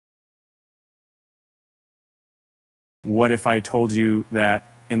What if I told you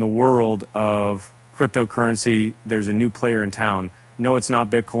that in the world of cryptocurrency, there's a new player in town? No, it's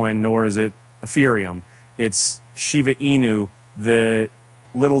not Bitcoin, nor is it Ethereum. It's Shiba Inu, the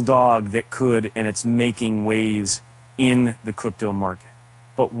little dog that could, and it's making waves in the crypto market.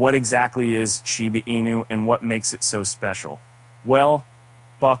 But what exactly is Shiba Inu and what makes it so special? Well,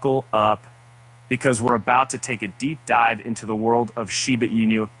 buckle up, because we're about to take a deep dive into the world of Shiba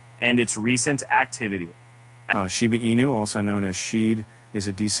Inu and its recent activity. Shiba Inu, also known as SHIB, is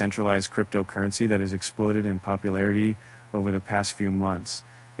a decentralized cryptocurrency that has exploded in popularity over the past few months.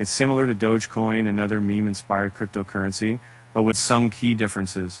 It's similar to Dogecoin, another meme-inspired cryptocurrency, but with some key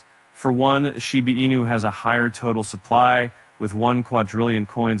differences. For one, Shiba Inu has a higher total supply, with 1 quadrillion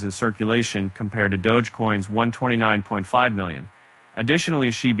coins in circulation compared to Dogecoin's 129.5 million.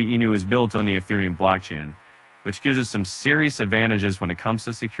 Additionally, Shiba Inu is built on the Ethereum blockchain, which gives us some serious advantages when it comes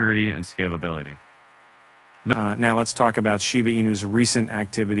to security and scalability. Now let's talk about Shiba Inu's recent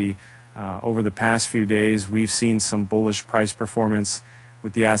activity. Over the past few days, we've seen some bullish price performance,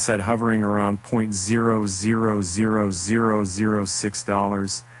 with the asset hovering around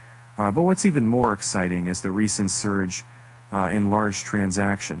 $0.000006. But what's even more exciting is the recent surge in large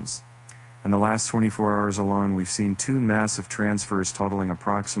transactions. In the last 24 hours alone, we've seen 2 massive transfers totaling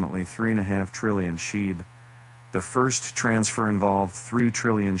approximately 3.5 trillion SHIB. The first transfer involved 3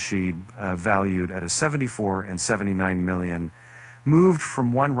 trillion SHIB, valued at 74 and 79 million, moved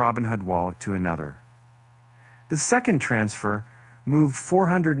from one Robinhood wallet to another. The second transfer moved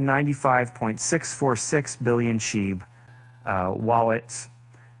 495.646 billion SHIB wallets.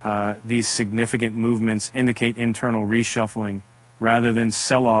 These significant movements indicate internal reshuffling rather than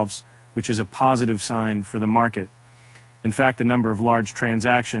sell-offs, which is a positive sign for the market. In fact, the number of large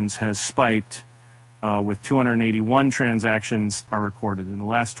transactions has spiked, with 281 transactions are recorded in the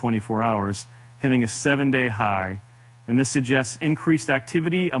last 24 hours, hitting a 7-day high. And this suggests increased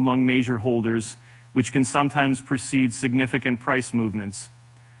activity among major holders, which can sometimes precede significant price movements.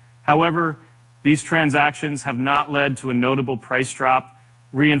 However, these transactions have not led to a notable price drop,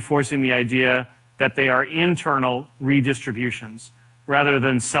 reinforcing the idea that they are internal redistributions rather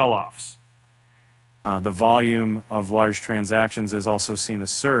than sell-offs. The volume of large transactions has also seen a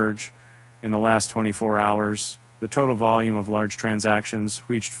surge. In the last 24 hours, the total volume of large transactions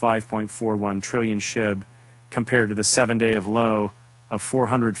reached 5.41 trillion SHIB, compared to the 7-day low of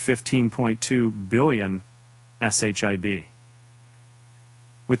 415.2 billion SHIB.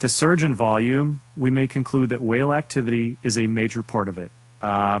 With the surge in volume, we may conclude that whale activity is a major part of it.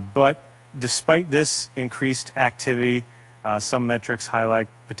 But despite this increased activity, some metrics highlight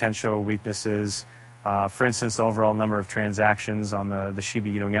potential weaknesses. For instance, the overall number of transactions on the Shiba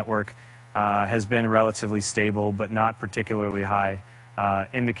Inu network has been relatively stable, but not particularly high,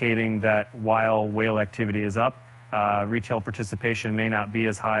 indicating that while whale activity is up, retail participation may not be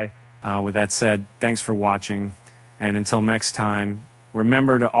as high. With that said, thanks for watching, and until next time,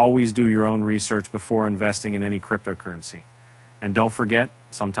 remember to always do your own research before investing in any cryptocurrency. And don't forget,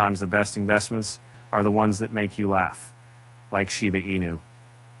 sometimes the best investments are the ones that make you laugh, like Shiba Inu,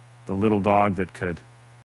 the little dog that could.